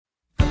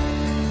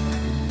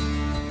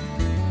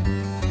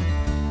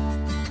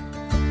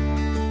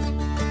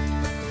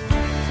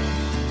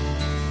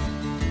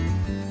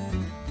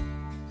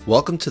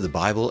Welcome to the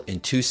Bible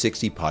in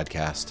 260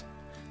 podcast,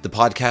 the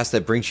podcast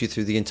that brings you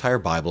through the entire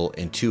Bible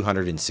in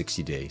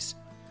 260 days.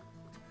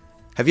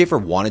 Have you ever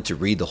wanted to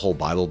read the whole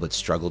Bible but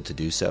struggled to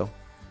do so?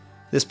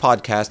 This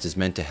podcast is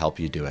meant to help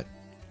you do it.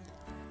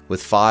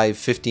 With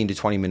 15 to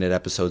 20 minute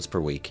episodes per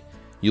week,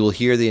 you will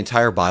hear the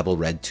entire Bible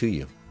read to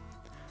you.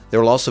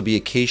 There will also be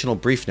occasional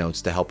brief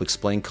notes to help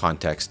explain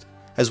context,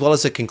 as well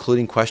as a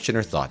concluding question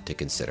or thought to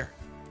consider.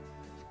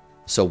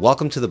 So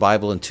welcome to the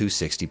Bible in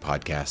 260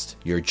 podcast,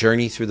 your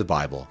journey through the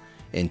Bible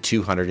in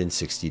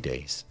 260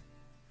 days.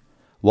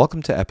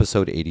 Welcome to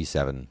episode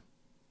 87.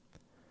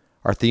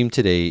 Our theme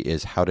today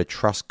is how to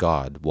trust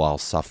God while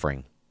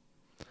suffering.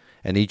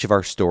 And each of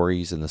our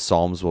stories and the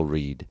Psalms we'll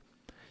read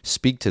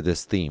speak to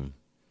this theme.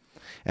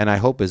 And I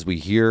hope as we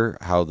hear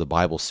how the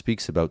Bible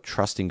speaks about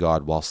trusting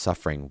God while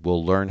suffering,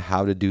 we'll learn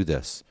how to do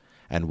this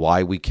and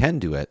why we can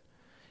do it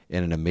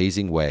in an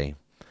amazing way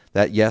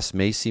that, yes,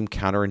 may seem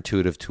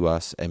counterintuitive to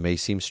us and may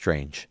seem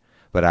strange,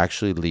 but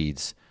actually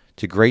leads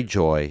to great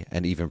joy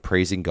and even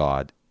praising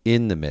God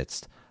in the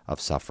midst of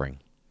suffering.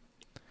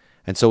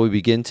 And so we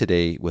begin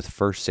today with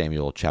 1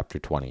 Samuel chapter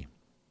 20.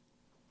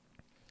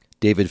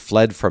 David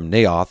fled from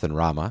Naioth and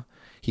Ramah.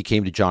 He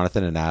came to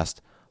Jonathan and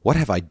asked, "What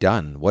have I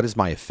done? What is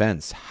my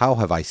offense? How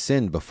have I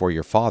sinned before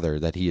your father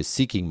that he is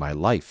seeking my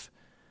life?"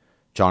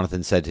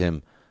 Jonathan said to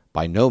him,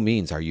 "By no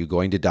means are you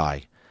going to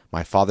die.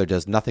 My father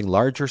does nothing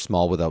large or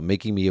small without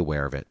making me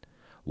aware of it.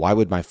 Why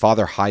would my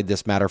father hide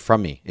this matter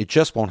from me? It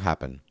just won't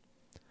happen."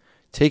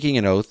 Taking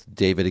an oath,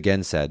 David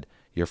again said,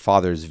 "Your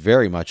father is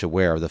very much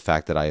aware of the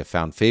fact that I have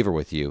found favor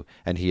with you,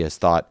 and he has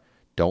thought,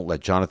 'Don't let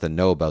Jonathan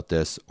know about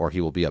this, or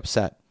he will be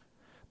upset.'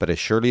 But as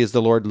surely as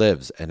the Lord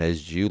lives, and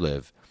as you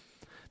live,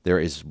 there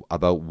is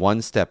about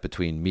one step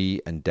between me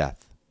and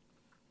death."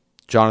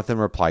 Jonathan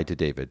replied to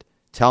David,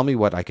 "Tell me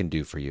what I can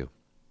do for you."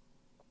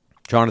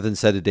 Jonathan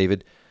said to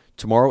David,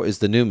 "Tomorrow is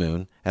the new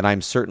moon, and I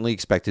am certainly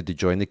expected to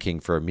join the king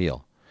for a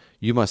meal.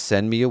 You must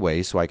send me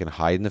away so I can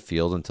hide in the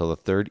field until the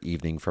third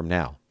evening from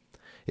now.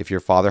 If your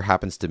father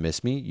happens to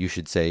miss me, you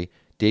should say,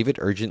 'David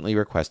urgently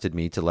requested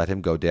me to let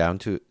him go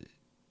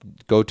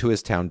to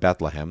his town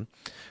Bethlehem,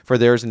 for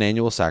there is an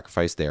annual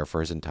sacrifice there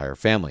for his entire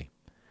family.'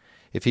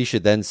 If he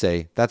should then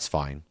say, 'That's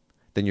fine,'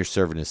 then your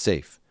servant is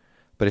safe.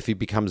 But if he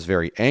becomes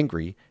very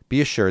angry, be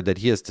assured that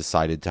he has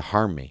decided to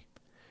harm me.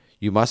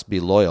 You must be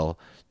loyal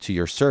to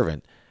your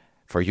servant,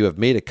 for you have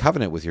made a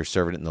covenant with your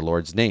servant in the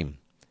Lord's name.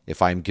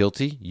 If I am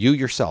guilty, you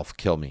yourself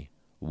kill me.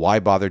 Why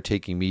bother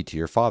taking me to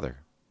your father?"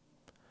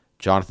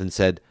 Jonathan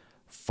said,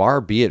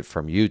 "Far be it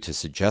from you to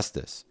suggest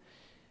this.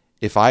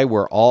 If I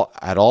were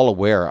at all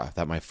aware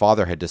that my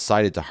father had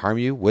decided to harm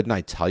you, wouldn't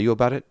I tell you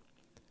about it?"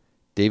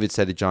 David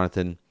said to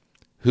Jonathan,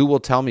 "Who will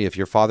tell me if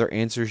your father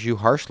answers you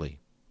harshly?"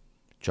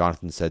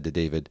 Jonathan said to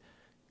David,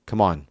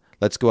 "Come on,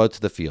 let's go out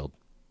to the field."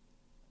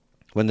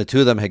 When the two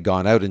of them had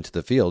gone out into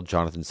the field,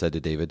 Jonathan said to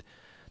David,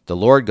 "The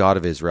Lord God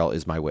of Israel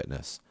is my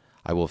witness.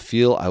 I will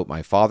feel out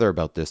my father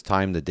about this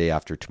time the day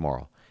after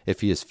tomorrow.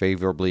 If he is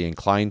favorably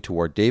inclined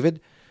toward David,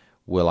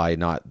 will I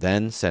not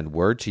then send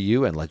word to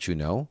you and let you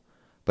know?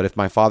 But if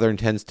my father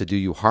intends to do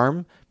you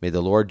harm, may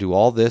the Lord do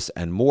all this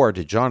and more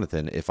to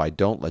Jonathan if I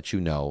don't let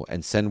you know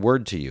and send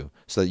word to you,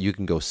 so that you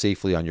can go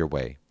safely on your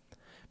way.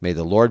 May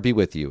the Lord be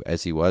with you,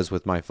 as he was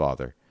with my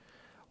father.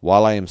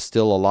 While I am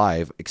still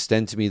alive,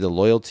 extend to me the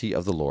loyalty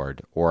of the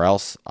Lord, or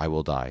else I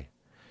will die.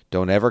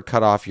 Don't ever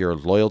cut off your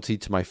loyalty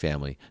to my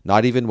family,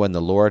 not even when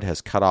the Lord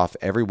has cut off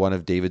every one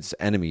of David's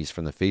enemies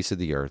from the face of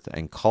the earth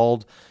and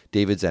called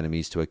David's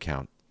enemies to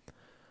account."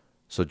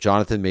 So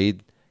Jonathan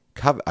made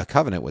a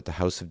covenant with the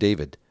house of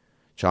David.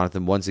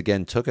 Jonathan once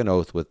again took an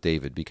oath with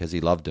David because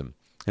he loved him.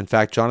 In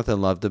fact,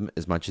 Jonathan loved him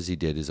as much as he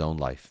did his own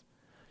life.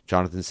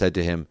 Jonathan said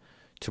to him,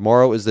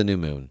 "Tomorrow is the new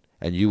moon,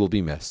 and you will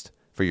be missed,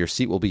 for your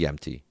seat will be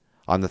empty.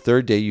 On the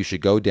third day you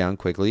should go down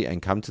quickly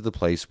and come to the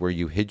place where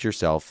you hid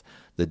yourself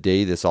the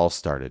day this all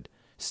started.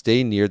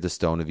 Stay near the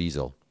stone of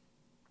Ezel.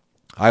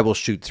 I will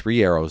shoot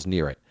 3 arrows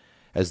near it,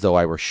 as though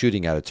I were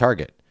shooting at a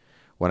target.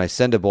 When I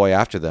send a boy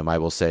after them, I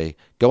will say,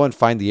 'Go and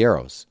find the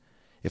arrows.'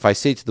 If I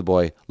say to the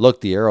boy, 'Look,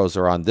 the arrows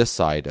are on this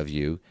side of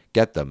you,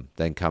 get them,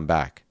 then come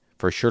back.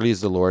 For surely as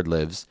the Lord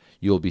lives,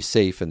 you will be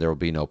safe and there will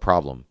be no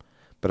problem.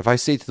 But if I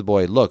say to the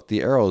boy, 'Look,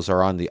 the arrows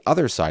are on the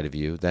other side of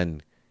you,'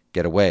 then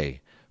get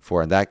away,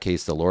 for in that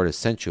case the Lord has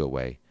sent you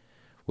away.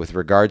 With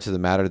regard to the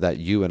matter that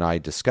you and I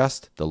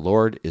discussed, the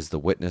Lord is the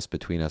witness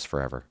between us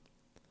forever."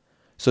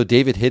 So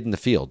David hid in the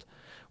field.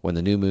 When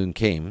the new moon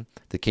came,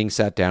 the king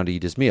sat down to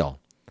eat his meal.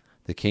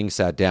 The king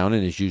sat down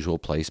in his usual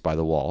place by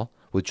the wall,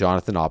 with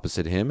Jonathan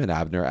opposite him and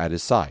Abner at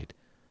his side.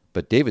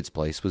 But David's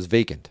place was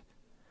vacant.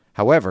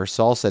 However,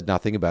 Saul said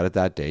nothing about it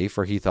that day,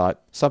 for he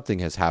thought, "Something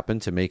has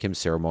happened to make him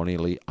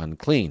ceremonially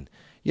unclean.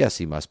 Yes,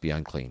 he must be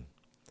unclean."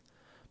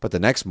 But the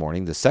next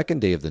morning, the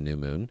second day of the new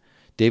moon,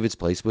 David's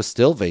place was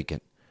still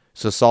vacant.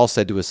 So Saul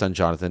said to his son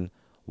Jonathan,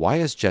 "Why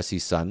has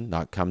Jesse's son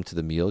not come to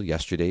the meal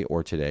yesterday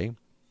or today?"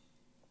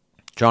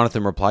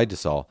 Jonathan replied to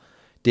Saul,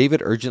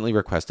 "David urgently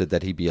requested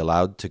that he be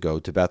allowed to go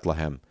to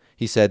Bethlehem.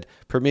 He said,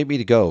 'Permit me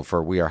to go,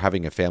 for we are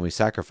having a family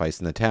sacrifice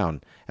in the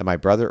town, and my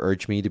brother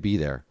urged me to be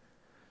there.'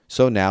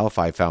 So now, if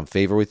I have found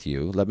favor with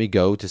you, let me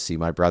go to see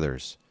my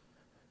brothers.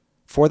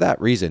 For that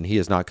reason he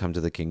has not come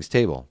to the king's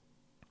table."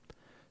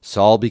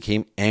 Saul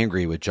became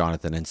angry with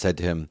Jonathan and said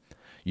to him,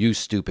 "You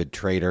stupid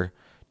traitor,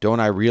 don't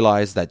I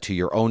realize that to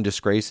your own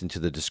disgrace and to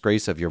the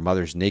disgrace of your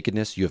mother's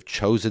nakedness you have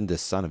chosen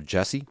this son of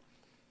Jesse?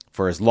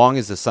 For as long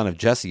as the son of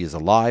Jesse is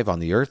alive on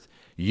the earth,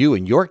 you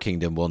and your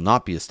kingdom will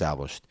not be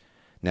established.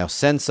 Now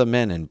send some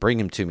men and bring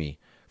him to me,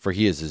 for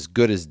he is as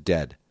good as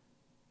dead."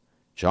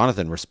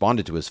 Jonathan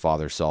responded to his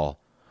father Saul,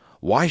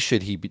 "Why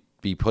should he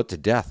be put to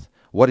death?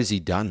 What has he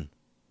done?"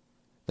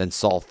 Then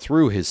Saul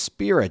threw his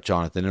spear at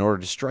Jonathan in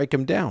order to strike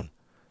him down.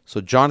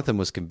 So Jonathan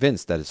was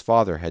convinced that his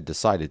father had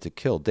decided to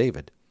kill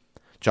David.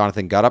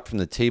 Jonathan got up from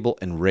the table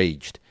and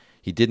raged.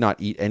 He did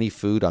not eat any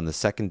food on the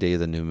second day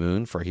of the new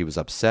moon, for he was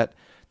upset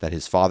that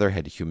his father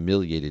had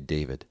humiliated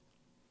David.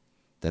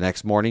 The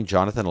next morning,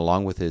 Jonathan,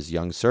 along with his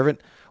young servant,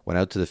 went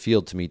out to the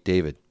field to meet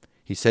David.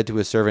 He said to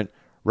his servant,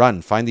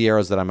 "Run, find the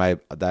arrows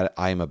that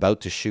I am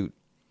about to shoot."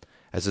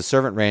 As the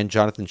servant ran,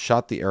 Jonathan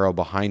shot the arrow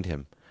behind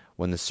him.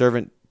 When the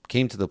servant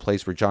came to the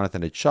place where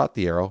Jonathan had shot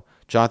the arrow,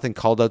 Jonathan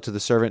called out to the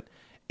servant,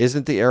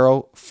 "Isn't the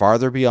arrow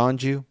farther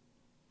beyond you?"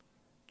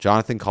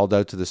 Jonathan called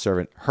out to the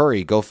servant,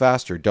 "Hurry, go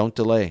faster, don't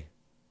delay."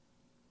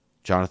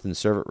 Jonathan's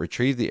servant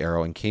retrieved the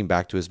arrow and came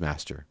back to his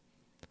master.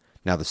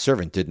 Now the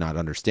servant did not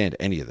understand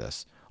any of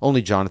this.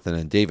 Only Jonathan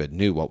and David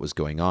knew what was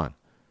going on.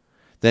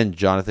 Then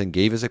Jonathan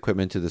gave his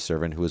equipment to the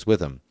servant who was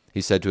with him.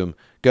 He said to him,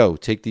 "Go,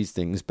 take these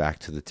things back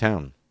to the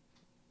town."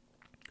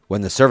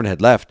 When the servant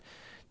had left,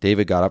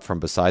 David got up from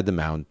beside the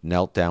mound,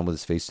 knelt down with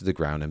his face to the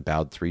ground, and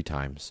bowed 3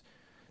 times.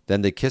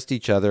 Then they kissed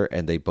each other,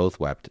 and they both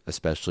wept,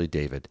 especially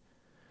David.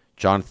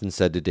 Jonathan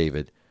said to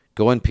David,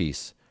 "Go in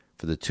peace,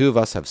 for the 2 of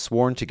us have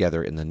sworn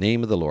together in the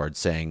name of the Lord,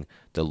 saying,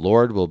 'The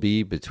Lord will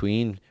be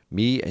between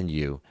me and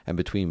you, and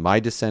between my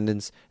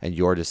descendants and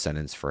your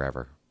descendants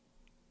forever.'"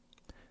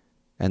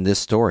 And this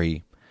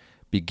story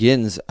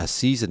begins a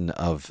season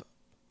of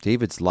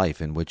David's life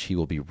in which he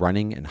will be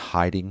running and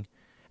hiding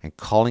and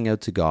calling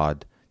out to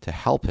God to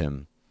help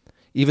him,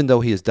 even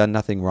though he has done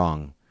nothing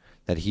wrong,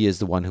 that he is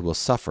the one who will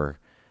suffer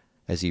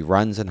as he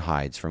runs and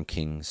hides from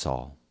King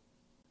Saul.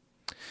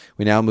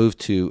 We now move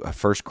to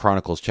 1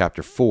 Chronicles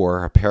chapter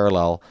 4, a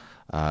parallel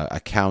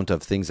account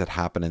of things that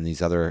happen in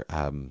these other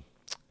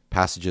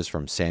passages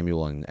from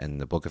Samuel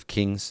and the book of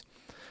Kings.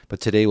 But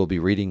today we'll be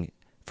reading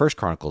 1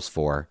 Chronicles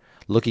 4,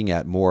 looking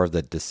at more of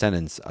the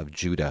descendants of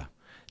Judah,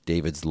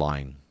 David's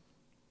line.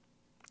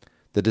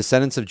 The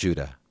descendants of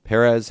Judah: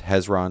 Perez,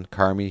 Hezron,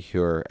 Carmi,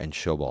 Hur, and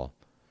Shobal.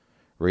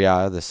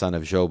 Reah, the son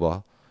of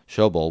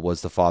Shobal,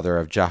 was the father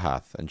of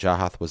Jahath, and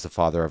Jahath was the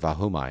father of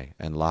Ahumai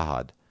and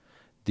Lahad.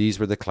 These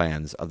were the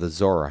clans of the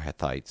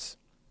Zorahathites.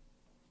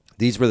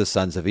 These were the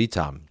sons of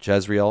Etam: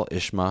 Jezreel,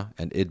 Ishma,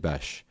 and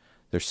Idbesh.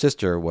 Their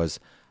sister was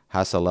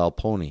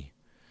Hasalelponi.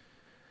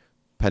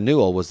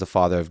 Penuel was the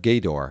father of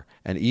Gedor,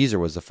 and Ezer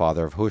was the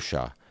father of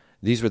Hushah.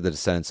 These were the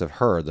descendants of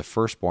Hur, the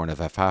firstborn of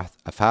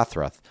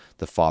Aphathrath,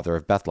 the father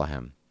of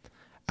Bethlehem.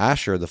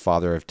 Asher, the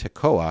father of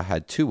Tekoa,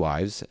 had 2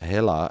 wives,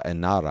 Helah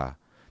and Nara.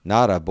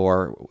 Nara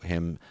bore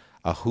him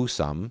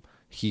Ahusam,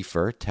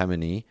 Hefer,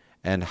 Temeni,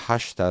 and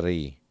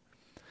Hashtari.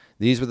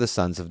 These were the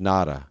sons of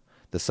Nara.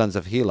 The sons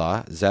of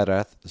Helah: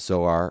 Zereth,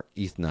 Zoar,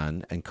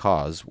 Ethnan, and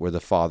Koz,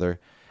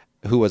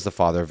 who was the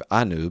father of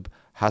Anub,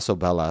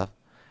 Hasobela,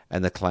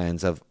 and the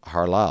clans of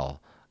Harlal,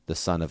 the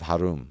son of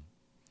Harum.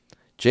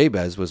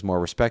 Jabez was more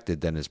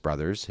respected than his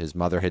brothers. His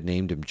mother had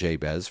named him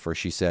Jabez, for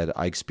she said,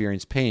 "I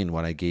experienced pain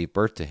when I gave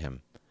birth to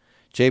him."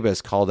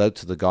 Jabez called out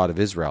to the God of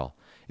Israel,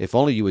 "If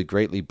only you would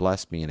greatly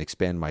bless me and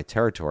expand my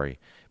territory.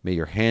 May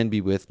your hand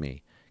be with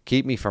me.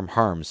 Keep me from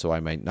harm so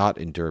I might not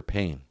endure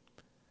pain."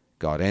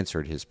 God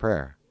answered his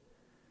prayer.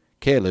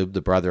 Caleb,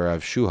 the brother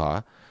of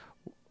Shuha,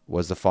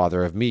 was the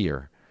father of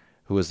Meir,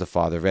 who was the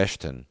father of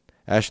Eshton.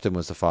 Eshton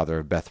was the father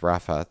of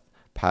Bethraphath,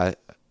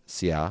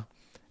 Paseah,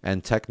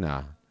 and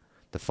Teknah,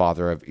 the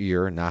father of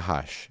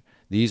Nahash.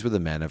 These were the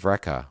men of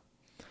Rekah.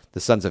 The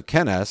sons of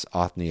Kenaz: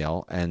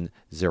 Othniel and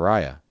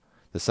Zeriah.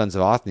 The sons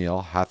of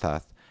Othniel: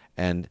 Hathath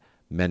and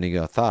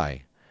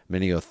Meniothai.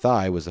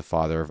 Meniothai was the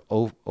father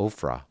of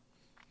Ophrah.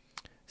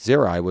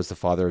 Zeri was the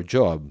father of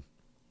Joab,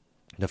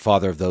 the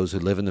father of those who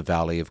live in the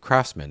valley of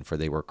craftsmen, for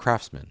they were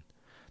craftsmen.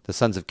 The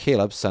sons of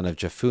Caleb, son of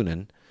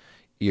Jephunneh: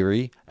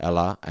 Eri,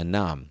 Elah, and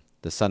Nam.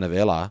 The son of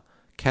Elah: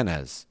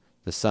 Kenaz.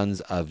 The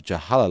sons of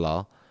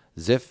Jehalelel: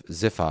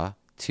 Ziphah,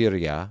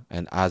 Tiriah,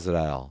 and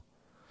Azrael.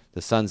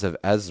 The sons of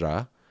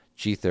Ezra: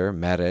 Jether,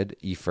 Mered,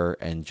 Epher,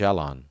 and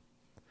Jalon.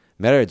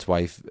 Mered's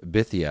wife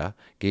Bithiah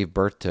gave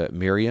birth to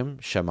Miriam,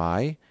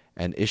 Shammai,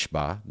 and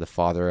Ishba, the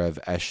father of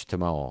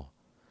Eshtemoel.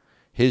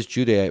 His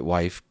Judahite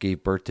wife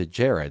gave birth to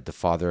Jared, the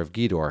father of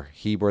Gedor,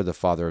 Heber, the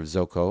father of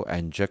Zoko,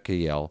 and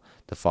Jechiel,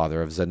 the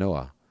father of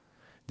Zanoah.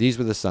 These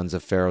were the sons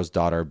of Pharaoh's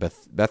daughter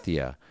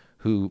Bethiah,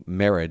 who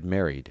Mered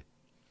married.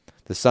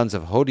 The sons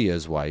of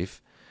Hodiah's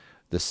wife,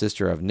 the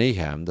sister of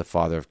Naham, the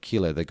father of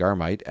Keilah the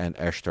Garmite, and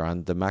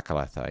Eshtaron the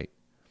Machalathite.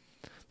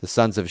 The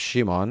sons of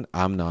Shimon: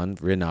 Amnon,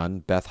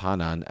 Rinan,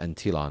 Beth-Hanan, and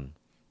Tilon.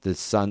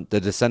 The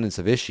descendants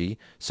of Ishi,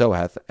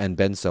 Sohath, and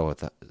Ben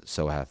Sohath.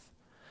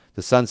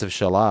 The sons of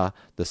Shelah,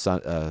 the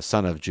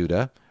son of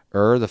Judah,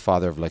 the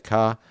father of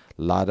Lekah,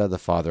 Lada, the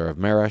father of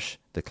Meresh,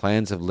 the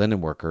clans of linen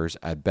workers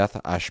at Beth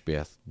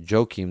Ashbeth,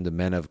 Joachim, the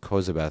men of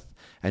Kozebeth,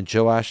 and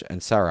Joash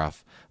and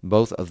Saraph,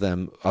 both of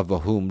them of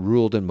whom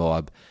ruled in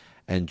Moab,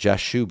 and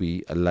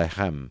Jashubi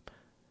Lechem.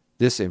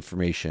 This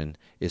information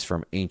is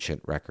from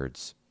ancient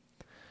records.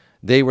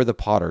 They were the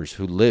potters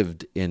who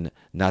lived in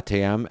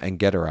Nataim and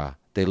Gederah.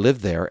 They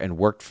lived there and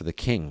worked for the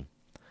king.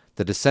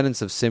 The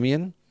descendants of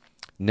Simeon,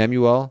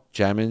 Nemuel,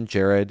 Jamin,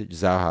 Jared,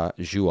 Zahah,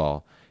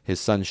 Jual, his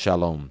son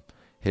Shalom,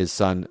 his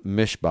son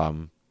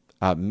Mibsam,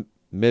 and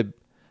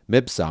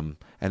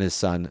his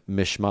son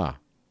Mishma.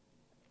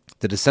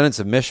 The descendants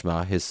of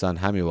Mishma, his son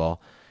Hamuel,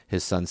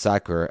 his son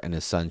Sakur, and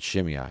his son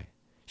Shimei.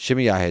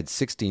 Shimei had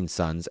 16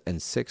 sons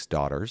and 6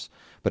 daughters,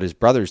 but his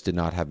brothers did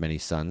not have many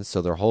sons,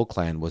 so their whole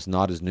clan was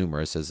not as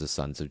numerous as the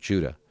sons of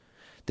Judah.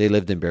 They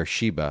lived in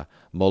Beersheba,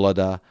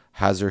 Moladah,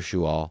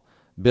 Hazar-Shual,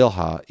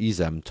 Bilhah,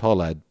 Ezem,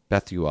 Toled,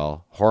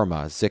 Bethuel,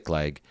 Hormah,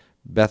 Ziklag,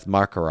 Beth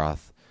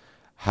Markarath,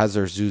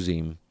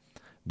 Hazar-Zuzim,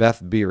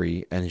 Beth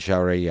Biri, and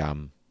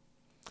Jareyam.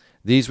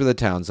 These were the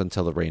towns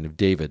until the reign of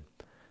David.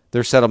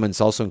 Their settlements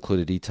also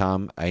included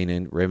Etam,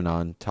 Ainan,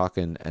 Rimnon,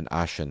 Takan, and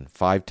Ashan,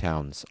 5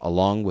 towns,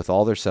 along with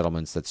all their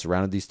settlements that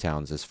surrounded these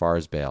towns as far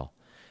as Baal.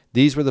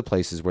 These were the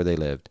places where they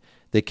lived.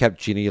 They kept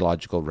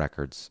genealogical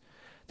records.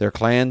 Their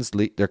clan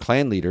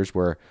leaders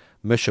were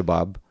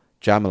Meshabab,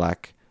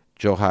 Jamalek,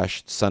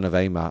 Joash, son of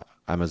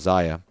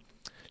Amaziah,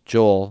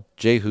 Joel,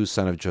 Jehu,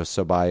 son of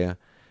Josibiah,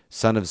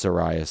 son of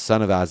Zariah,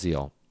 son of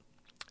Aziel,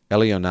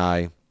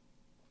 Elionai,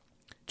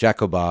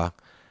 Jacobah,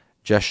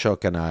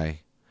 Jeshokanai,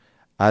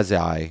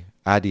 Azai,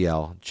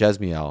 Adiel,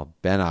 Jesmiel,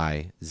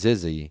 Benai,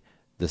 Zizi,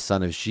 the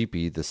son of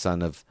Shippi, the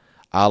son of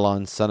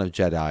Alon, son of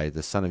Jedi,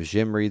 the son of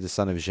Zimri, the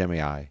son of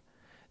Shimei.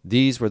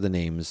 These were the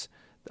names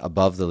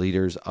above the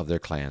leaders of their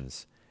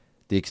clans.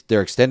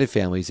 Their extended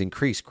families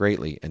increased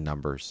greatly in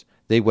numbers.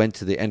 They went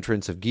to the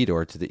entrance of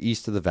Gedor to the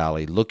east of the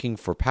valley, looking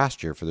for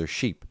pasture for their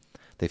sheep.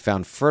 They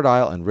found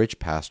fertile and rich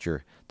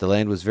pasture. The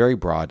land was very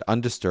broad,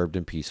 undisturbed,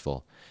 and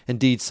peaceful.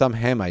 Indeed, some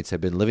Hamites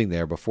had been living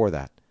there before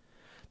that.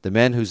 The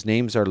men whose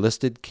names are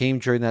listed came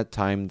during that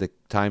time, the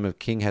time of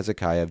King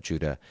Hezekiah of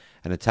Judah,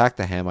 and attacked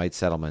the Hamite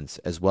settlements,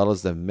 as well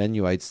as the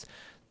Menuhites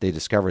they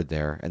discovered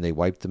there, and they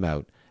wiped them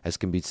out, as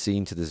can be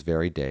seen to this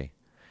very day.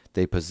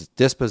 They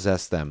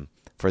dispossessed them,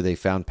 for they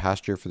found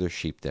pasture for their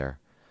sheep there.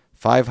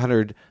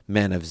 500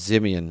 men of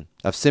Simeon,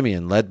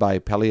 led by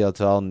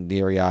Peliatel,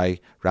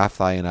 Neri,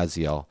 Raphi, and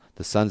Aziel,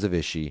 the sons of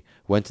Ishi,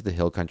 went to the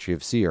hill country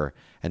of Seir,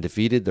 and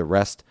defeated the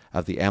rest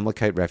of the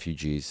Amalekite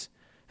refugees,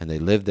 and they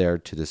live there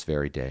to this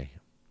very day.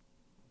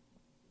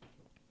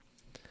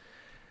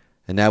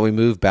 And now we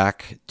move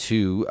back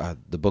to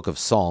the book of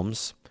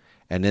Psalms.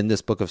 And in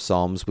this book of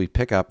Psalms, we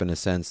pick up, in a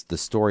sense, the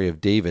story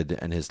of David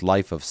and his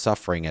life of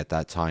suffering at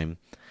that time.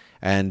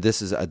 And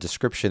this is a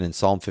description in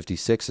Psalm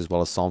 56 as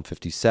well as Psalm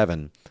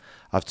 57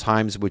 of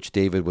times in which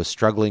David was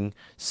struggling,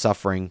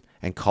 suffering,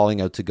 and calling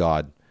out to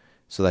God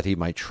so that he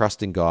might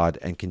trust in God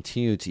and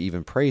continue to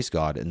even praise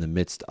God in the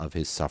midst of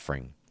his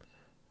suffering.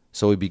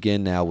 So we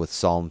begin now with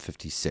Psalm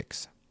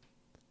 56.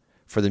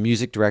 For the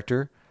music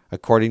director,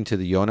 according to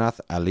the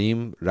Yonath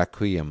Alim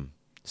Requiem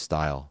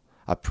style,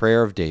 a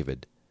prayer of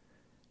David,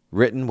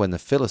 written when the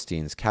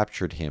Philistines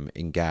captured him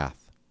in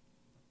Gath.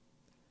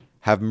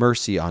 Have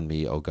mercy on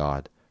me, O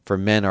God, for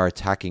men are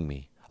attacking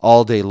me.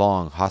 All day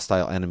long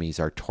hostile enemies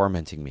are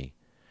tormenting me.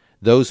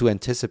 Those who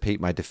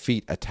anticipate my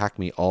defeat attack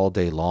me all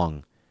day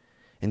long.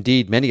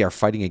 Indeed, many are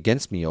fighting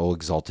against me, O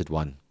exalted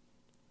one.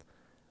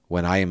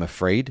 When I am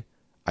afraid,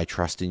 I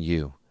trust in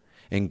you.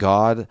 In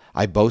God,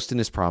 I boast in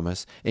his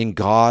promise. In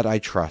God I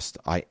trust.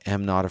 I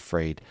am not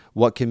afraid.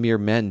 What can mere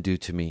men do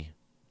to me?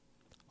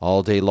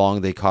 All day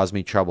long they cause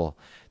me trouble.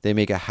 They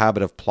make a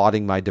habit of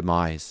plotting my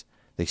demise.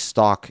 They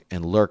stalk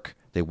and lurk.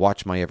 They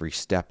watch my every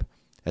step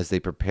as they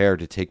prepare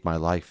to take my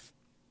life.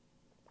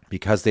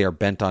 Because they are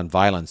bent on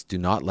violence, do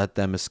not let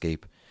them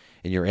escape.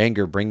 In your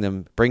anger, bring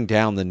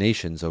down the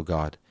nations, O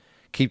God.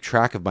 Keep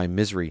track of my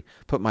misery.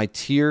 Put my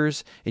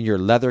tears in your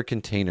leather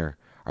container.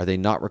 Are they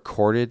not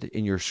recorded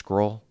in your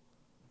scroll?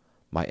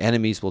 My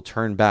enemies will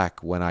turn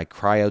back when I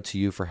cry out to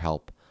you for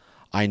help.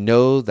 I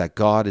know that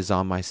God is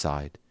on my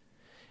side.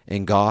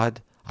 In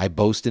God, I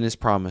boast in his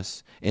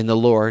promise. In the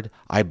Lord,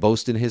 I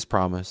boast in his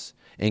promise.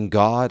 In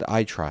God,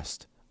 I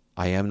trust.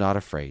 I am not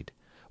afraid.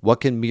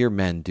 What can mere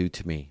men do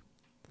to me?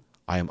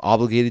 I am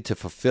obligated to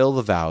fulfill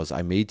the vows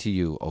I made to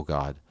you, O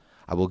God.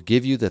 I will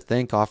give you the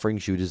thank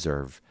offerings you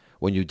deserve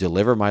when you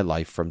deliver my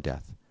life from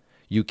death.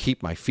 You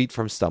keep my feet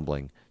from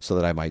stumbling so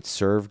that I might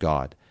serve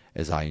God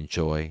as I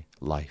enjoy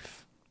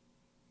life.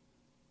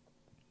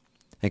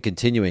 And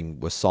continuing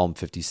with Psalm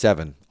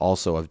 57,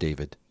 also of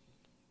David.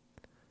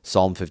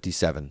 Psalm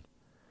 57.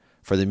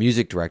 For the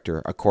music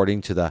director,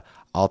 according to the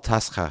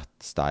Altaschat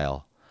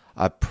style,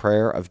 a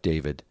prayer of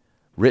David,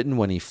 written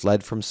when he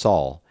fled from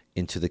Saul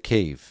into the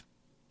cave.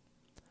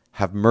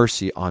 Have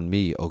mercy on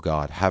me, O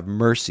God, have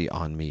mercy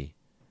on me.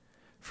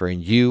 For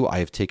in you I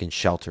have taken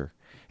shelter.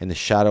 In the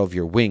shadow of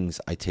your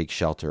wings I take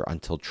shelter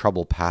until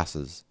trouble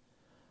passes.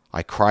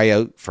 I cry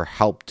out for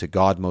help to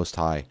God Most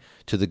High,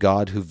 to the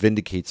God who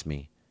vindicates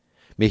me.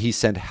 May he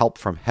send help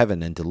from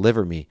heaven and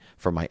deliver me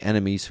from my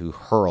enemies who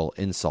hurl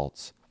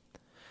insults.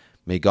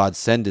 May God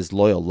send his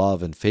loyal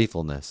love and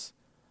faithfulness.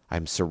 I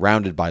am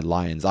surrounded by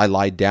lions. I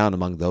lie down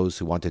among those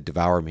who want to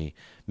devour me,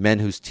 men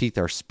whose teeth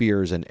are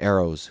spears and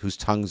arrows, whose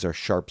tongues are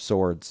sharp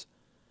swords.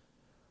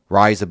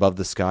 Rise above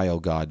the sky, O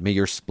God. May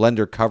your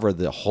splendor cover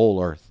the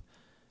whole earth.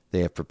 They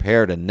have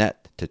prepared a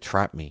net to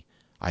trap me.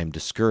 I am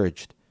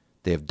discouraged.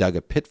 They have dug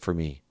a pit for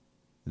me.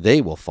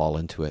 They will fall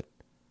into it.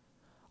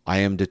 I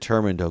am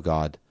determined, O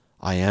God.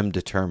 I am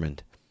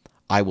determined.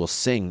 I will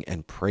sing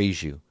and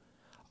praise you.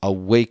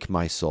 Awake,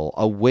 my soul.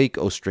 Awake,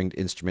 O stringed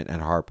instrument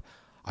and harp.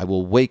 I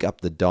will wake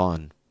up the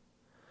dawn.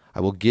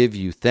 I will give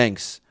you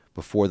thanks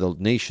before the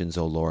nations,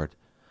 O Lord.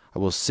 I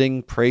will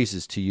sing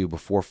praises to you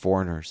before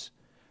foreigners.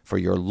 For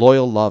your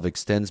loyal love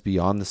extends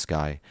beyond the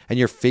sky, and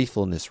your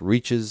faithfulness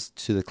reaches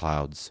to the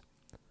clouds.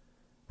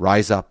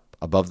 Rise up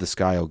above the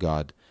sky, O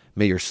God.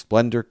 May your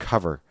splendor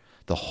cover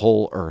the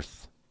whole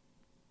earth.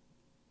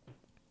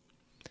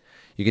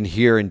 You can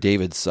hear in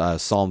David's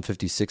Psalm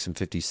 56 and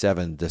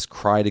 57 this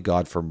cry to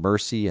God for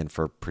mercy and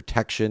for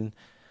protection,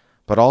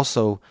 but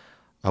also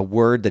a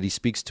word that he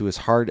speaks to his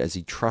heart as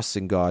he trusts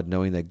in God,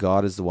 knowing that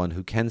God is the one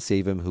who can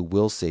save him, who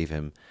will save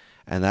him,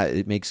 and that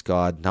it makes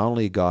God not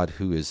only a God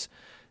who is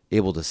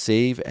able to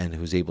save and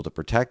who's able to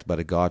protect, but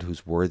a God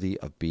who's worthy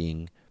of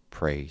being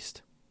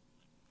praised.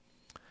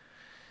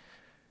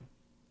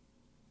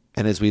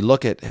 And as we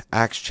look at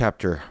Acts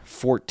chapter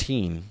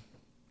 14,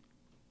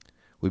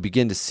 we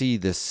begin to see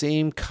the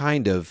same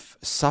kind of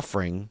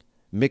suffering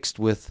mixed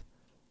with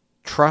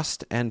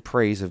trust and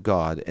praise of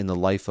God in the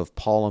life of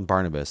Paul and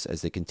Barnabas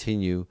as they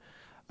continue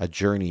a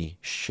journey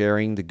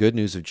sharing the good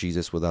news of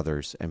Jesus with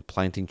others and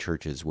planting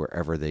churches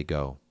wherever they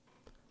go.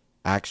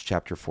 Acts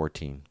chapter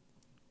 14.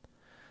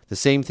 The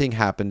same thing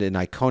happened in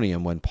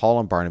Iconium when Paul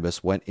and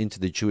Barnabas went into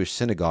the Jewish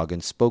synagogue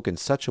and spoke in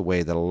such a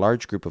way that a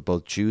large group of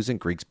both Jews and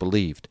Greeks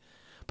believed.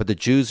 But the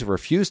Jews who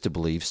refused to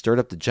believe stirred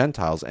up the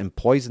Gentiles and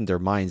poisoned their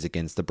minds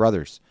against the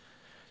brothers.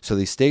 So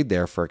they stayed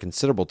there for a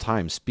considerable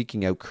time,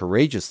 speaking out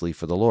courageously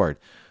for the Lord,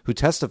 who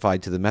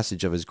testified to the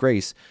message of his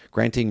grace,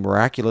 granting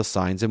miraculous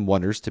signs and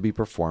wonders to be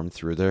performed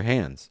through their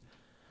hands.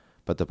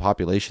 But the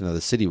population of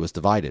the city was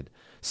divided.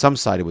 Some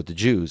sided with the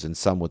Jews and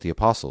some with the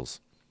apostles.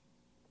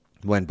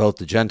 When both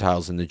the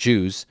Gentiles and the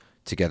Jews,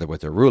 together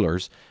with their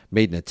rulers,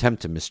 made an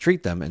attempt to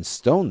mistreat them and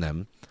stone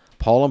them,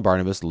 Paul and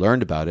Barnabas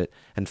learned about it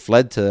and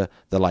fled to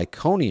the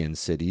Lycaonian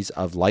cities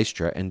of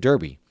Lystra and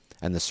Derbe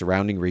and the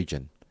surrounding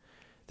region.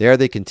 There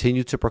they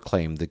continued to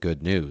proclaim the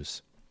good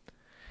news.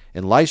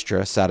 In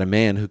Lystra sat a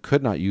man who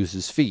could not use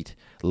his feet,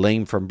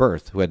 lame from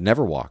birth, who had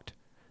never walked.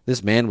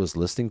 This man was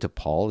listening to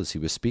Paul as he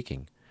was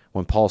speaking.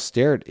 When Paul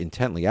stared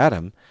intently at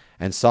him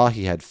and saw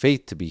he had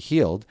faith to be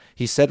healed,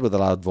 he said with a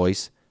loud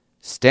voice,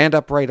 "Stand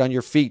upright on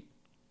your feet."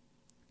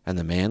 And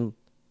the man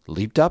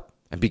leaped up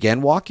and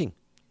began walking.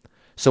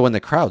 So when the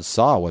crowd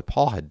saw what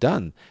Paul had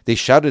done, they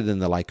shouted in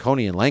the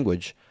Lycaonian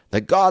language,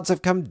 "The gods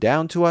have come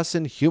down to us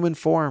in human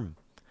form."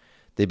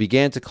 They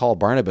began to call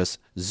Barnabas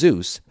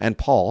Zeus and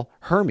Paul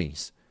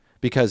Hermes,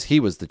 because he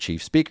was the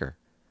chief speaker.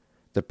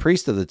 The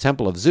priest of the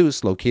temple of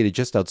Zeus, located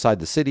just outside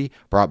the city,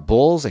 brought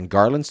bulls and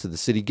garlands to the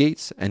city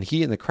gates, and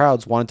he and the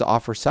crowds wanted to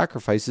offer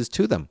sacrifices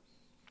to them.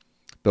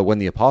 But when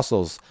the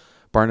apostles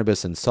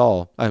Barnabas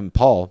and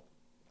Paul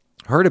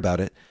heard about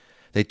it,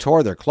 they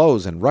tore their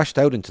clothes and rushed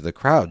out into the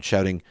crowd,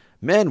 shouting,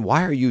 "Men,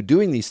 why are you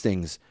doing these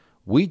things?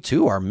 We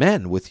too are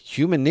men with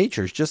human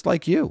natures just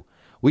like you.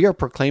 We are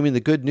proclaiming the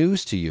good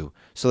news to you,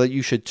 so that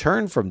you should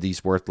turn from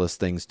these worthless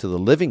things to the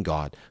living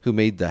God, who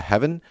made the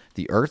heaven,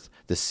 the earth,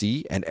 the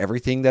sea, and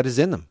everything that is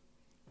in them.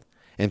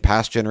 In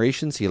past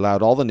generations he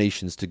allowed all the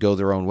nations to go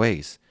their own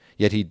ways.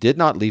 Yet he did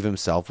not leave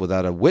himself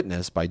without a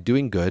witness by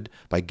doing good,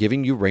 by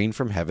giving you rain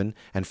from heaven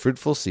and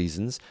fruitful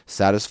seasons,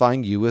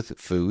 satisfying you with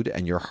food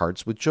and your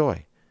hearts with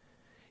joy."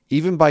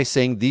 Even by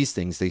saying these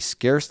things, they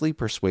scarcely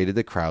persuaded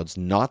the crowds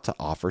not to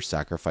offer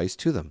sacrifice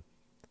to them.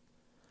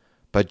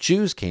 But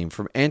Jews came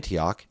from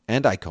Antioch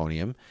and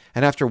Iconium,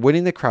 and after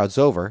winning the crowds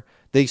over,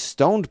 they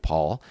stoned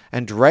Paul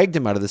and dragged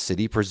him out of the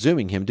city,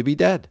 presuming him to be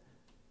dead.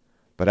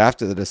 But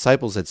after the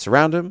disciples had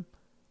surrounded him,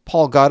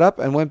 Paul got up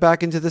and went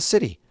back into the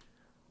city.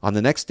 On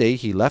the next day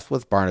he left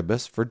with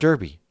Barnabas for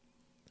Derbe.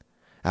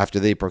 After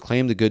they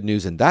proclaimed the good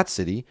news in that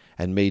city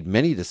and made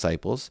many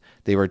disciples,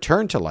 they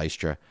returned to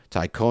Lystra, to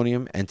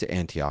Iconium, and to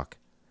Antioch.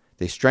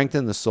 They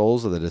strengthened the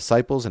souls of the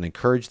disciples and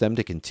encouraged them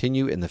to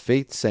continue in the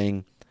faith,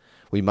 saying,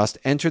 "We must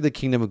enter the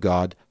kingdom of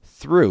God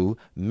through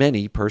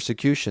many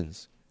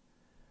persecutions."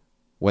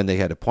 When they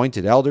had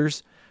appointed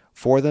elders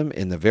for them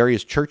in the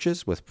various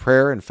churches, with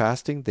prayer and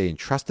fasting, they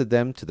entrusted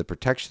them to the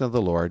protection of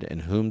the Lord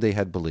in whom they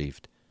had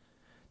believed.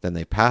 Then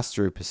they passed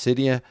through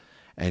Pisidia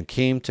and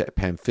came to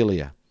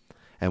Pamphylia.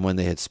 And when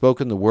they had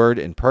spoken the word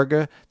in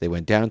Perga, they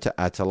went down to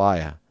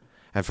Attalia.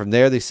 And from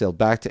there they sailed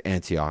back to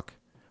Antioch,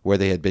 where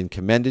they had been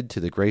commended to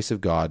the grace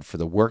of God for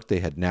the work they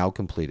had now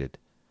completed.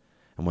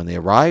 And when they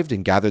arrived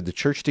and gathered the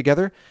church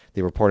together,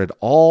 they reported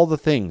all the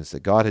things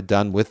that God had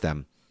done with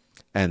them,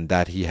 and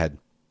that he had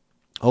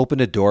opened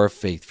a door of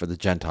faith for the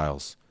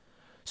Gentiles.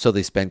 So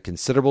they spent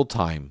considerable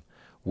time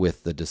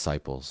with the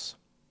disciples.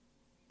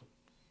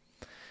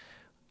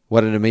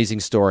 What an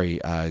amazing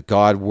story.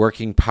 God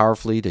working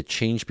powerfully to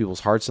change people's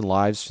hearts and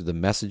lives through the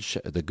message,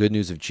 the good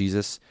news of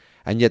Jesus,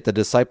 and yet the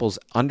disciples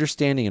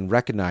understanding and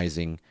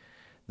recognizing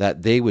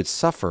that they would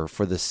suffer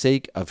for the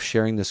sake of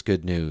sharing this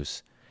good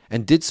news,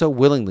 and did so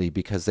willingly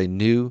because they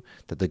knew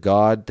that the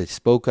God they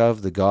spoke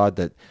of, the God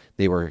that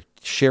they were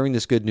sharing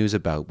this good news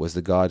about, was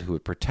the God who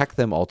would protect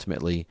them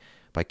ultimately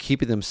by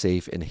keeping them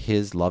safe in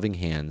his loving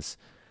hands,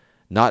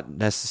 not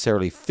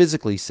necessarily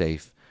physically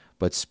safe,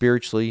 but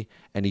spiritually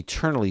and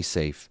eternally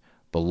safe,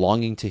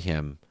 belonging to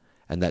him,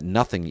 and that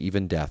nothing,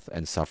 even death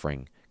and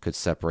suffering, could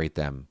separate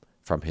them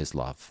from his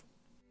love.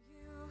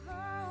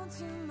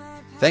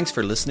 Thanks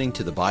for listening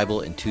to the Bible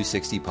in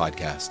 260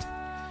 podcast.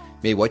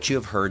 May what you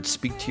have heard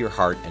speak to your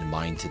heart and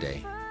mind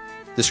today.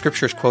 The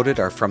scriptures quoted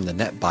are from the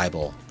Net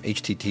Bible,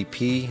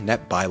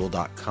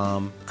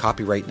 http://netbible.com,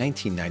 copyright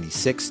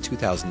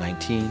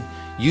 1996-2019,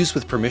 used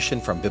with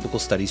permission from Biblical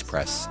Studies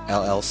Press,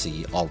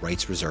 LLC, all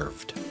rights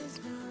reserved.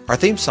 Our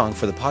theme song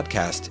for the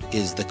podcast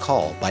is The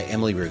Call by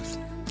Emily Ruth.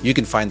 You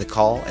can find The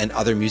Call and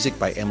other music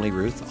by Emily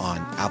Ruth on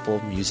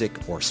Apple Music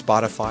or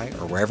Spotify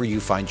or wherever you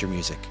find your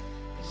music.